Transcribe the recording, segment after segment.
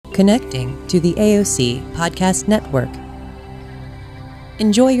Connecting to the AOC Podcast Network.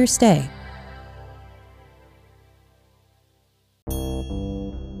 Enjoy your stay.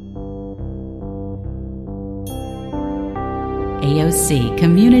 AOC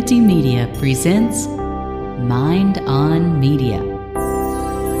Community Media presents Mind on Media. I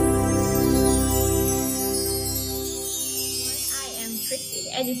am Christy,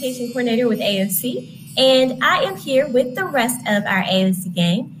 the Education Coordinator with AOC, and I am here with the rest of our AOC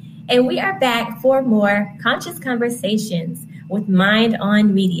gang, and we are back for more Conscious Conversations with Mind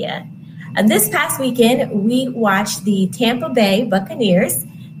on Media. This past weekend, we watched the Tampa Bay Buccaneers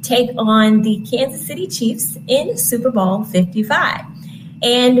take on the Kansas City Chiefs in Super Bowl 55.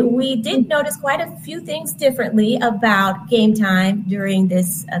 And we did notice quite a few things differently about game time during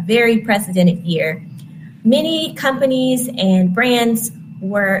this very precedented year. Many companies and brands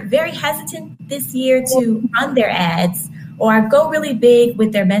were very hesitant this year to run their ads or go really big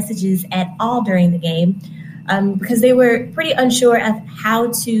with their messages at all during the game because they were pretty unsure of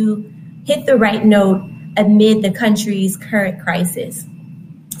how to hit the right note amid the country's current crisis.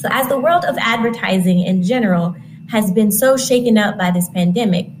 So as the world of advertising in general has been so shaken up by this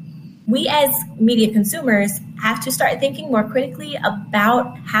pandemic, we as media consumers have to start thinking more critically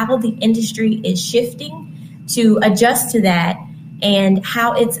about how the industry is shifting to adjust to that and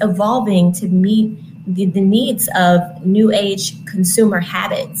how it's evolving to meet the needs of new age consumer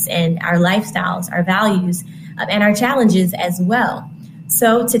habits and our lifestyles, our values, and our challenges as well.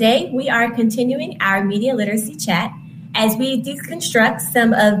 So today we are continuing our media literacy chat as we deconstruct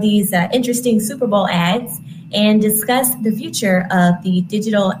some of these interesting Super Bowl ads and discuss the future of the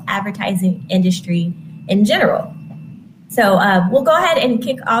digital advertising industry in general. So we'll go ahead and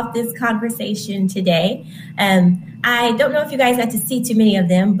kick off this conversation today. I don't know if you guys got to see too many of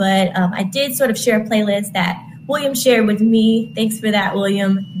them, but I did sort of share a playlist that William shared with me. Thanks for that,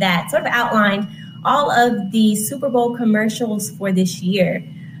 William, that sort of outlined all of the Super Bowl commercials for this year.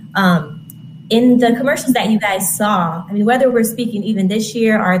 In the commercials that you guys saw, I mean, whether we're speaking even this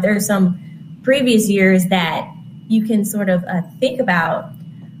year or there's some previous years that you can sort of think about,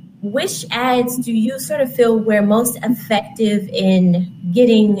 which ads do you sort of feel were most effective in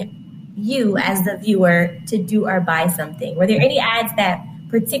getting you as the viewer to do or buy something? Were there any ads that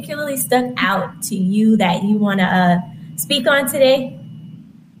particularly stuck out to you that you want to speak on today?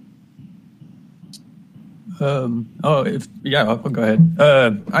 I'll go ahead.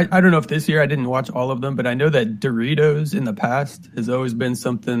 I don't know if this year I didn't watch all of them, but I know that Doritos in the past has always been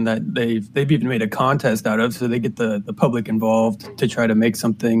something that they've even made a contest out of, so they get the public involved to try to make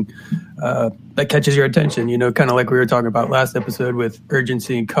something that catches your attention, you know, kind of like we were talking about last episode with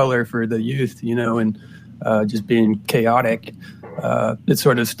urgency and color for the youth, you know, and just being chaotic. It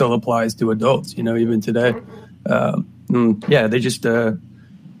sort of still applies to adults, you know, even today. They just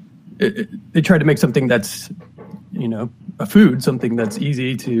they try to make something that's, you know, a food, something that's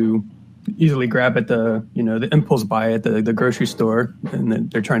easily grab at the, you know, the impulse buy at the grocery store, and then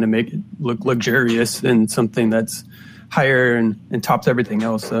they're trying to make it look luxurious and something that's higher and tops everything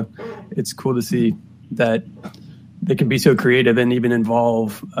else. So it's cool to see that they can be so creative and even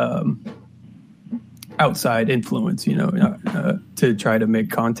involve outside influence, you know, to try to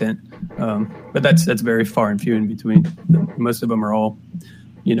make content. But that's very far and few in between. Most of them are all,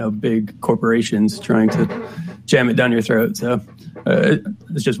 you know, big corporations trying to jam it down your throat. So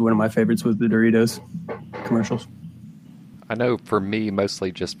it's just one of my favorites with the Doritos commercials. I know for me,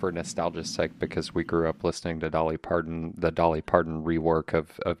 mostly just for nostalgia's sake, because we grew up listening to Dolly Parton, the Dolly Parton rework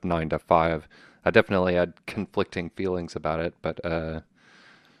of 9 to 5. I definitely had conflicting feelings about it, but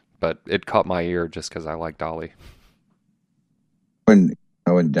it caught my ear just because I like Dolly. I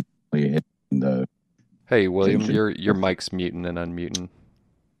would definitely hit the... Hey, William, your mic's muting and unmuting.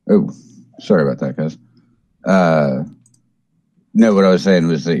 Oh, sorry about that, guys. No, what I was saying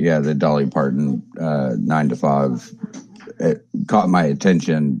was that, yeah, the Dolly Parton 9 to 5, it caught my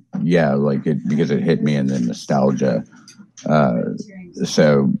attention, because it hit me in the nostalgia.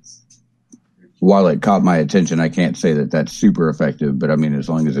 So while it caught my attention, I can't say that that's super effective, but I mean, as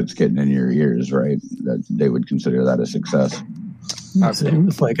long as it's getting in your ears, right, that they would consider that a success.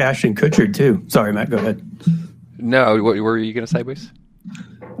 It's like Ashton Kutcher, too. Sorry, Matt, go ahead. No, what were you going to say, Bruce?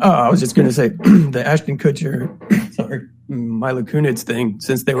 Oh, I was just going to say the Ashton Kutcher, Mila Kunis thing,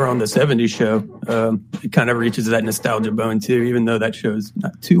 since they were on the 70s show, it kind of reaches that nostalgia bone, too, even though that show's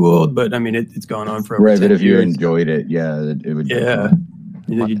not too old, but I mean, it's gone on for over 10 but if years. you enjoyed it, it would. Yeah.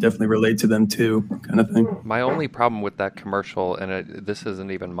 You definitely relate to them, too, kind of thing. My only problem with that commercial, and this isn't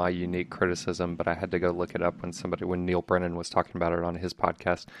even my unique criticism, but I had to go look it up when Neil Brennan was talking about it on his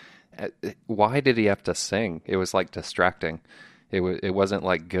podcast. Why did he have to sing? It was like distracting. It wasn't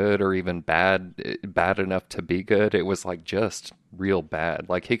like good or even bad enough to be good. It was like just real bad.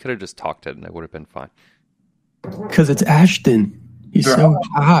 Like he could have just talked it and it would have been fine. Because it's Ashton. He's so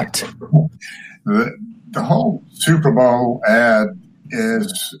hot. The whole Super Bowl ad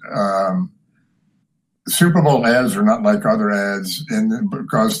is Super Bowl ads are not like other ads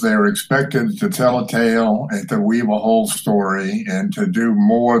because they're expected to tell a tale and to weave a whole story and to do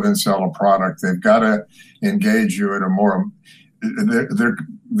more than sell a product. They've got to engage you at a more.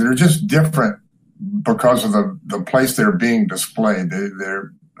 They're just different because of the place they're being displayed.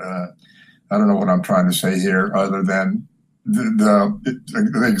 They're I don't know what I'm trying to say here other than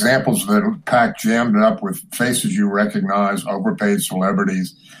the examples that are packed jammed up with faces you recognize, overpaid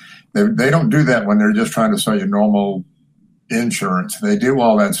celebrities. They don't do that when they're just trying to sell you normal insurance. They do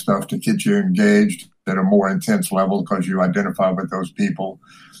all that stuff to get you engaged at a more intense level because you identify with those people.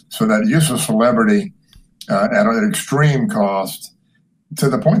 So that use of celebrity at an extreme cost, to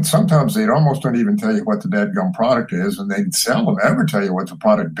the point sometimes they almost don't even tell you what the dadgum product is, and they seldom ever tell you what the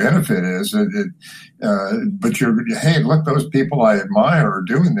product benefit is. But hey, look, those people I admire are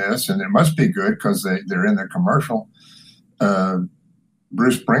doing this, and it must be good because they're in the commercial.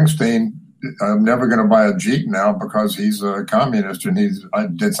 Bruce Springsteen, I'm never going to buy a Jeep now because he's a communist and I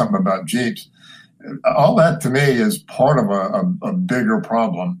did something about Jeeps. All that to me is part of a bigger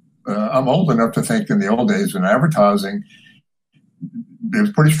problem. I'm old enough to think in the old days in advertising, it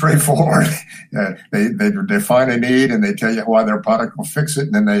was pretty straightforward. They find a need and they tell you why their product will fix it,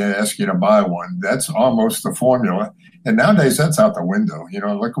 and then they ask you to buy one. That's almost the formula. And nowadays that's out the window.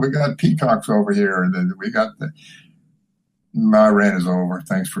 Look, we got peacocks over here. My rant is over.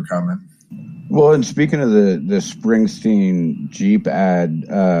 Thanks for coming. Well, and speaking of the Springsteen Jeep ad,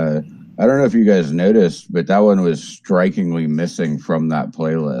 I don't know if you guys noticed, but that one was strikingly missing from that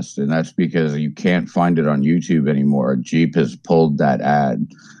playlist. And that's because you can't find it on YouTube anymore. Jeep has pulled that ad.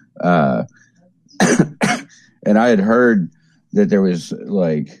 And I had heard that there was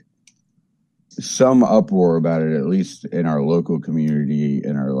like some uproar about it, at least in our local community,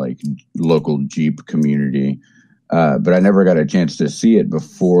 in our like local Jeep community. But I never got a chance to see it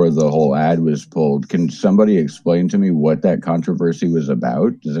before the whole ad was pulled. Can somebody explain to me what that controversy was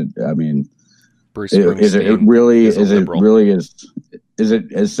about? Is it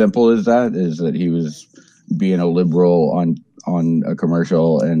as simple as that? Is that he was being a liberal on a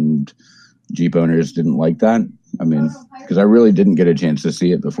commercial and Jeep owners didn't like that? I mean, because I really didn't get a chance to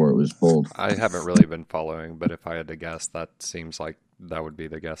see it before it was pulled. I haven't really been following, but if I had to guess, that seems like that would be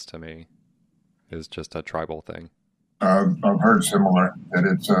the guess to me. Is just a tribal thing. I've heard similar that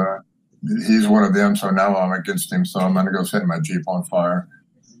it's he's one of them, so now I'm against him, so I'm going to go set my Jeep on fire.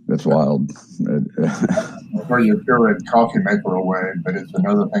 That's wild. Or you throw a coffee maker away, but it's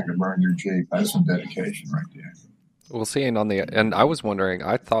another thing to burn your Jeep. That's some dedication right there. Well, seeing and I was wondering,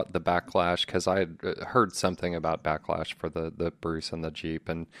 I thought the backlash, because I had heard something about backlash for the Bruce and the Jeep,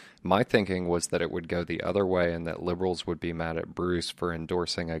 and my thinking was that it would go the other way and that liberals would be mad at Bruce for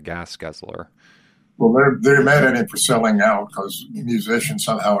endorsing a gas guzzler. Well, they're mad at him for selling out because musicians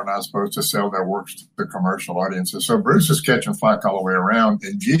somehow are not supposed to sell their works to the commercial audiences. So Bruce is catching flack all the way around,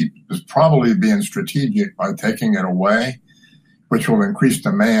 and Jeep is probably being strategic by taking it away, which will increase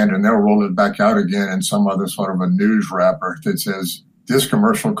demand, and they'll roll it back out again in some other sort of a news wrapper that says, this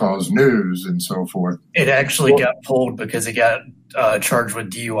commercial caused news and so forth. It actually got pulled because it got charged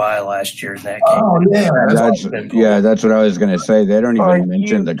with DUI last year in that case. Oh, yeah. That's what I was going to say. They don't even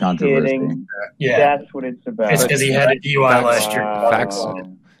mention the controversy. Yeah. That's what it's about. It's because he had a DUI last year. Facts.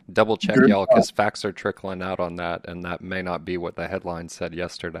 Double check, y'all, because facts are trickling out on that, and that may not be what the headlines said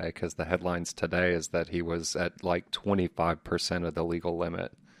yesterday, because the headlines today is that he was at like 25% of the legal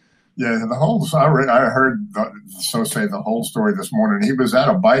limit. Yeah, I heard the whole story this morning. He was at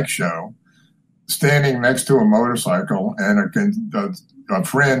a bike show, standing next to a motorcycle, and a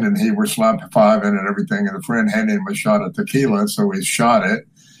friend and he were slapping five in and everything, and the friend handed him a shot of tequila, so he shot it.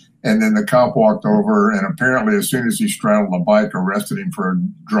 And then the cop walked over, and apparently as soon as he straddled the bike, arrested him for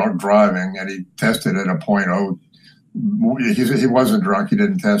drunk driving, and he tested at a 0.0. He wasn't drunk. He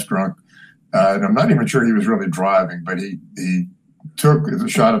didn't test drunk. And I'm not even sure he was really driving, but he took a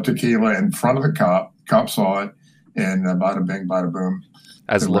shot of tequila in front of the cop. Cop saw it, and bada bing, bada boom.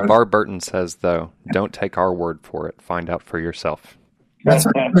 As LeVar Burton says, though, don't take our word for it. Find out for yourself. That's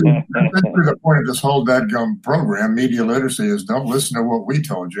the point of this whole dadgum program, media literacy, is don't listen to what we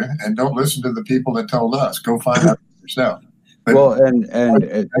told you and don't listen to the people that told us. Go find out for yourself. But, well, and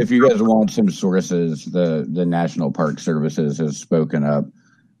if you guys want some sources, the National Park Services has spoken up,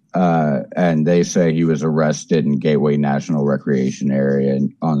 and they say he was arrested in Gateway National Recreation Area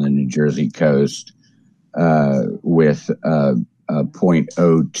on the New Jersey coast with a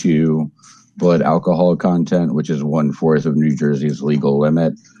 .02 blood alcohol content, which is 1/4 of New Jersey's legal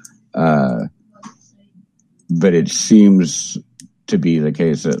limit. But it seems to be the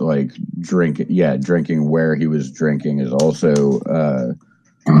case that like drinking where he was drinking is also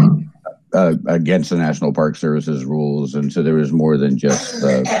against the National Park Service's rules, and so there was more than just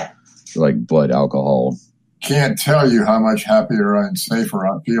like blood alcohol. Can't tell you how much happier and safer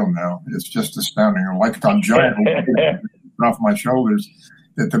I feel now. It's just astounding. Like I'm jumping off my shoulders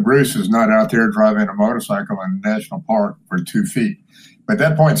that the Bruce is not out there driving a motorcycle in a national park for 2 feet. But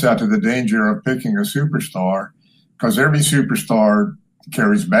that points out to the danger of picking a superstar, because every superstar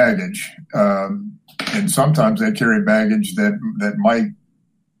carries baggage. And sometimes they carry baggage that might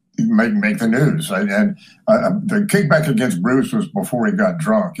make the news. And the kickback against Bruce was before he got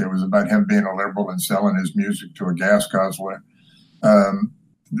drunk. It was about him being a liberal and selling his music to a gas guzzler.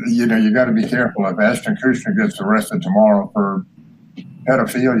 You got to be careful. If Ashton Kutcher gets arrested tomorrow for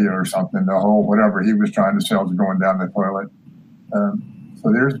pedophilia or something, the whole whatever he was trying to sell is going down the toilet.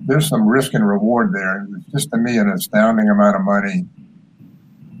 So there's some risk and reward there. It's just, to me, an astounding amount of money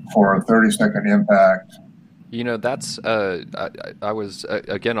for a 30-second impact. That's I was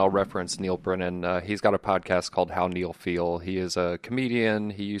again, I'll reference Neil Brennan. He's got a podcast called How Neil Feel. He is a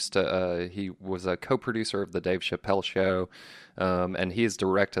comedian. He was a co-producer of the Dave Chappelle Show, and he has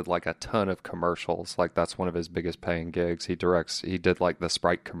directed like a ton of commercials. Like that's one of his biggest paying gigs. He did like the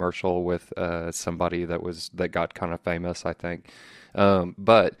Sprite commercial with somebody that got kind of famous, I think.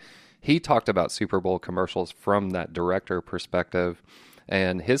 But he talked about Super Bowl commercials from that director perspective.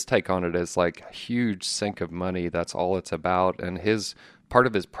 And his take on it is like a huge sink of money. That's all it's about. And part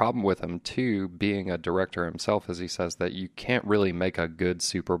of his problem with him too, being a director himself, is he says that you can't really make a good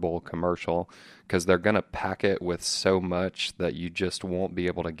Super Bowl commercial because they're going to pack it with so much that you just won't be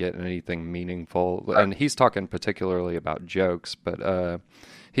able to get anything meaningful. And he's talking particularly about jokes, but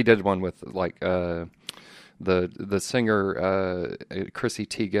he did one with like the singer Chrissy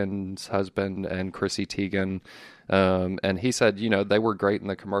Teigen's husband and Chrissy Teigen. And he said, they were great in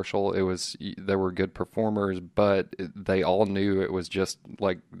the commercial. They were good performers, but they all knew it was just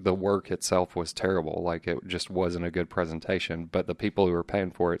like the work itself was terrible. Like it just wasn't a good presentation, but the people who were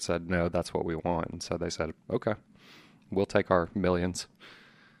paying for it said, no, that's what we want. And so they said, okay, we'll take our millions.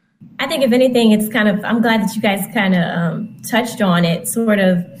 I think if anything, I'm glad that you guys kind of touched on it sort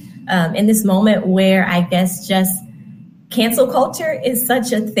of in this moment where I guess just cancel culture is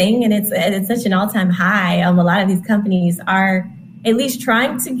such a thing, and it's such an all-time high. A lot of these companies are at least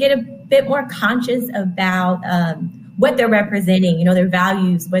trying to get a bit more conscious about what they're representing, their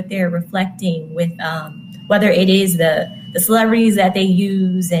values, what they're reflecting with whether it is the celebrities that they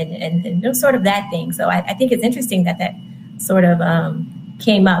use and sort of that thing. So I think it's interesting that sort of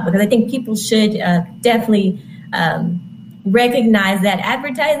came up, because I think people should definitely recognize that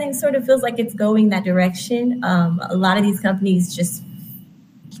advertising sort of feels like it's going that direction. A lot of these companies just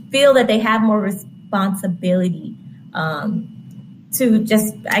feel that they have more responsibility to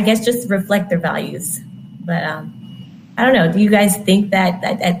just reflect their values. But I don't know. Do you guys think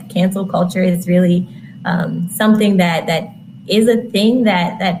that cancel culture is really something that is a thing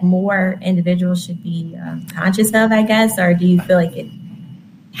that more individuals should be conscious of, I guess? Or do you feel like it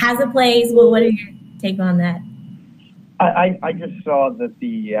has a place? Well, what are your take on that? I just saw that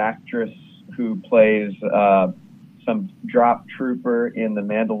the actress who plays some drop trooper in The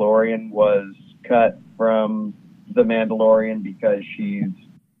Mandalorian was cut from The Mandalorian because she's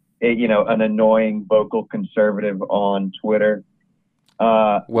an annoying vocal conservative on Twitter.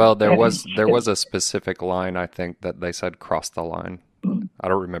 Well, there was a specific line, I think, that they said crossed the line. I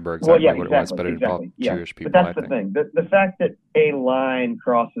don't remember exactly what it was, but it involved Jewish people. But that's the thing. The fact that a line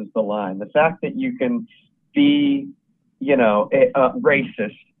crosses the line, the fact that you can be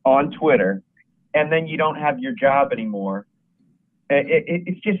racist on Twitter, and then you don't have your job anymore.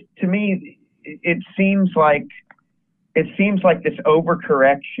 It's just, to me, it seems like this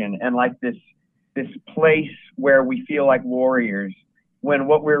overcorrection and like this place where we feel like warriors, when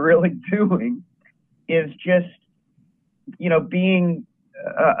what we're really doing is just, being,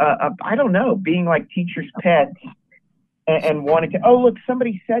 being like teachers' pets and wanting to, oh, look,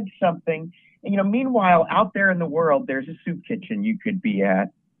 somebody said something. And, meanwhile, out there in the world, there's a soup kitchen you could be at.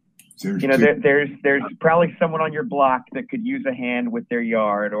 There's probably someone on your block that could use a hand with their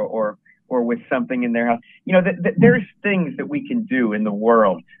yard or with something in their house. There's things that we can do in the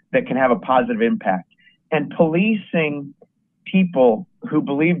world that can have a positive impact. And policing people who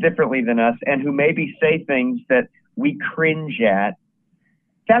believe differently than us and who maybe say things that we cringe at,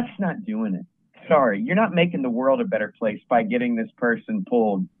 that's not doing it. Sorry, you're not making the world a better place by getting this person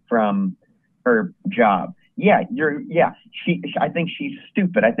pulled from her job. I think she's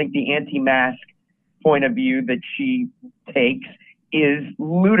stupid. I think the anti-mask point of view that she takes is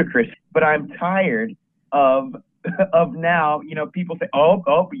ludicrous. But I'm tired of now, people say,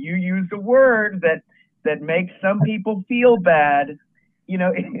 oh, you used a word that makes some people feel bad.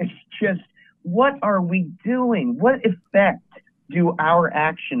 It's just, what are we doing? What effect do our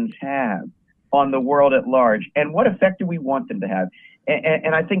actions have on the world at large? And what effect do we want them to have?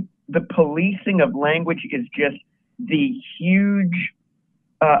 And I think the policing of language is just the huge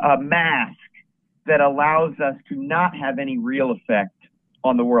mask that allows us to not have any real effect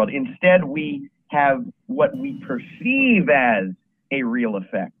on the world. Instead, we have what we perceive as a real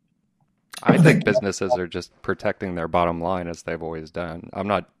effect. I think businesses are just protecting their bottom line, as they've always done. I'm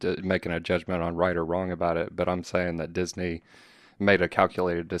not making a judgment on right or wrong about it, but I'm saying that Disney made a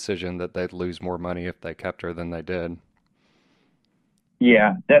calculated decision that they'd lose more money if they kept her than they did.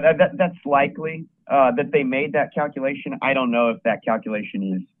 Yeah, that's likely that they made that calculation. I don't know if that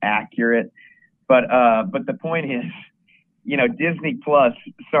calculation is accurate, but the point is, Disney Plus,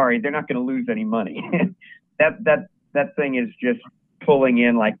 sorry, they're not going to lose any money. that thing is just pulling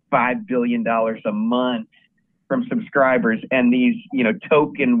in like $5 billion a month from subscribers, and these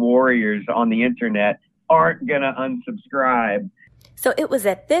token warriors on the internet aren't going to unsubscribe. So it was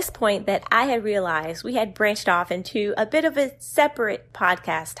at this point that I had realized we had branched off into a bit of a separate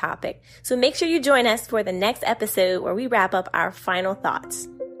podcast topic. So make sure you join us for the next episode where we wrap up our final thoughts.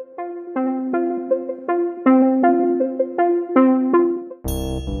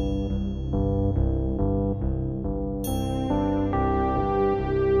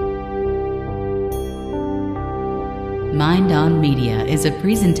 Mind On Media is a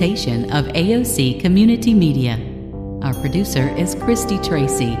presentation of AOC Community Media. Our producer is Christy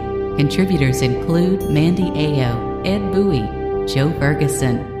Tracy. Contributors include Mandy Ayo, Ed Bowie, Joe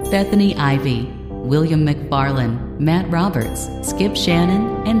Ferguson, Bethany Ivy, William McFarlane, Matt Roberts, Skip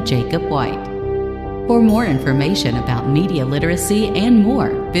Shannon, and Jacob White. For more information about media literacy and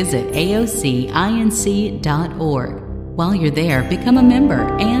more, visit aocinc.org. While you're there, become a member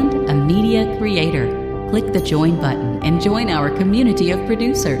and a media creator. Click the join button and join our community of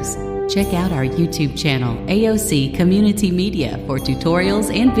producers. Check out our YouTube channel, AOC Community Media, for tutorials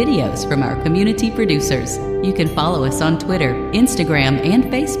and videos from our community producers. You can follow us on Twitter, Instagram, and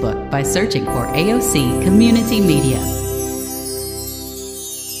Facebook by searching for AOC Community Media.